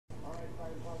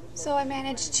So I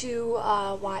managed to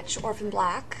watch Orphan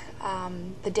Black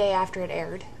the day after it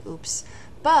aired. Oops.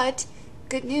 But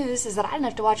good news is that I didn't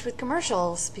have to watch with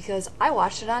commercials because I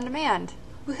watched it on demand.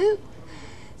 Woohoo!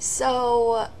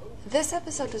 So this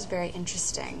episode was very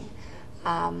interesting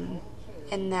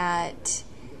in that,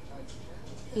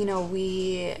 you know,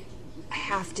 we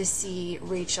have to see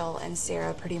Rachel and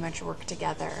Sarah pretty much work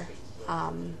together.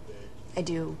 I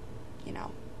do, you know,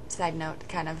 side note,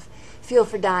 kind of feel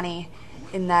for Donnie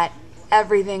in that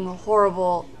everything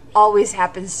horrible always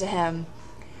happens to him,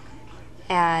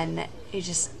 and he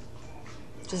just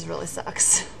really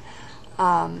sucks.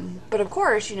 But of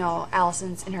course, you know,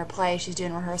 Allison's in her play, she's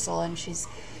doing rehearsal, and she's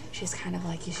kind of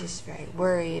like, she's very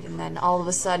worried, and then all of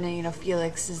a sudden, you know,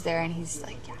 Felix is there, and he's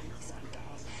like, yeah, he's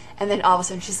okay. And then all of a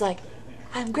sudden, she's like,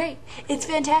 I'm great, it's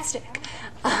fantastic.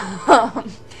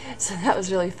 So that was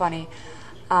really funny.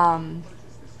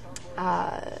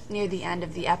 Near the end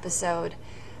of the episode,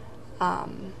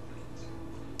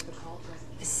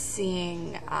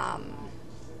 seeing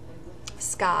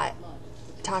Scott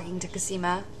talking to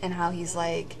Cosima and how he's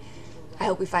like, I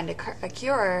hope we find a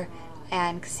cure,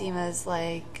 and Cosima's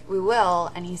like, we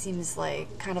will, and he seems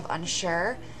like kind of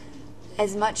unsure.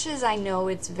 As much as I know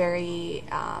it's very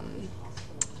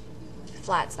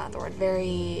flat's not the word,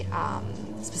 very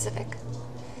specific,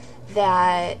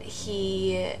 that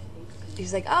he's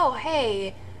like, oh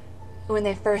hey, when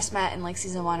they first met in like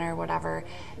season 1 or whatever,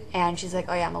 and she's like,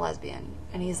 oh yeah, I'm a lesbian,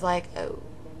 and he's like, oh,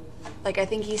 like I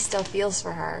think he still feels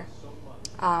for her.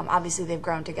 Obviously they've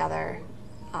grown together,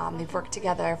 they've worked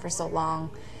together for so long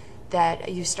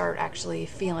that you start actually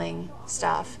feeling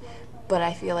stuff. But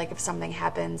I feel like if something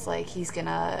happens, like he's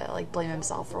gonna like blame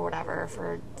himself or whatever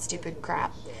for stupid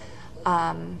crap.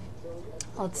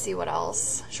 Let's see what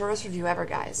else. Shortest review ever,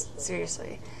 guys.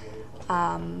 Seriously.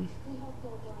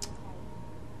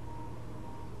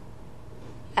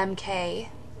 MK,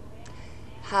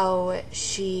 how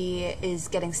she is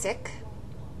getting sick.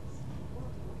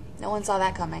 No one saw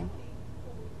that coming.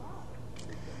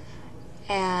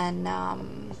 And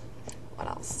what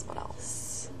else?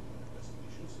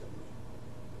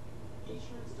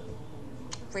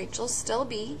 Rachel's still a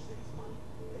bee.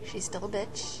 She's still a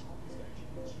bitch.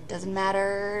 Doesn't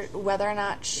matter whether or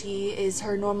not she is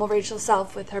her normal Rachel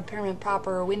self with her pyramid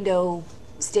proper window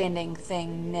standing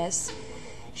thingness.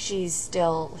 She's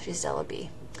still a bee.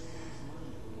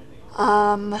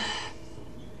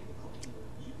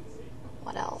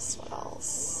 What else?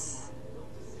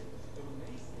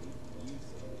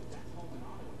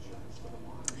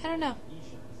 I don't know.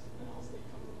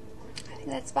 I think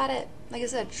that's about it. Like I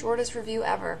said, shortest review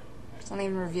ever. It's not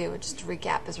even a review, it's just a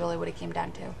recap is really what it came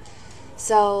down to.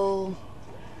 So,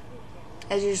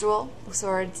 as usual,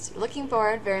 looking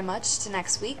forward very much to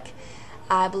next week.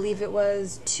 I believe it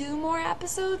was 2 more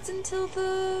episodes until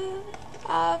the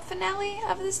finale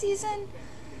of the season.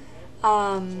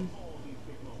 Oh,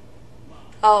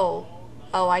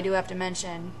 I do have to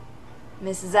mention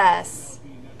Mrs. S.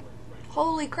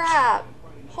 Holy crap.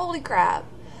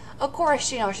 Of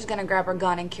course, you know, she's going to grab her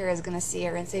gun and Kira's going to see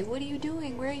her and say, what are you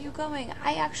doing? Where are you going?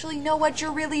 I actually know what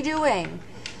you're really doing.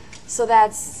 So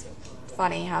that's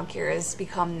funny how Kira's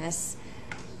become this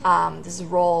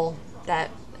role that,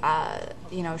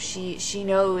 you know, she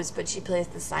knows, but she plays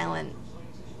the silent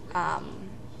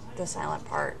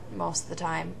part most of the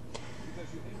time.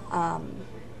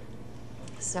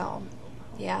 So,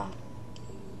 yeah.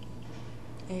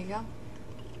 There you go.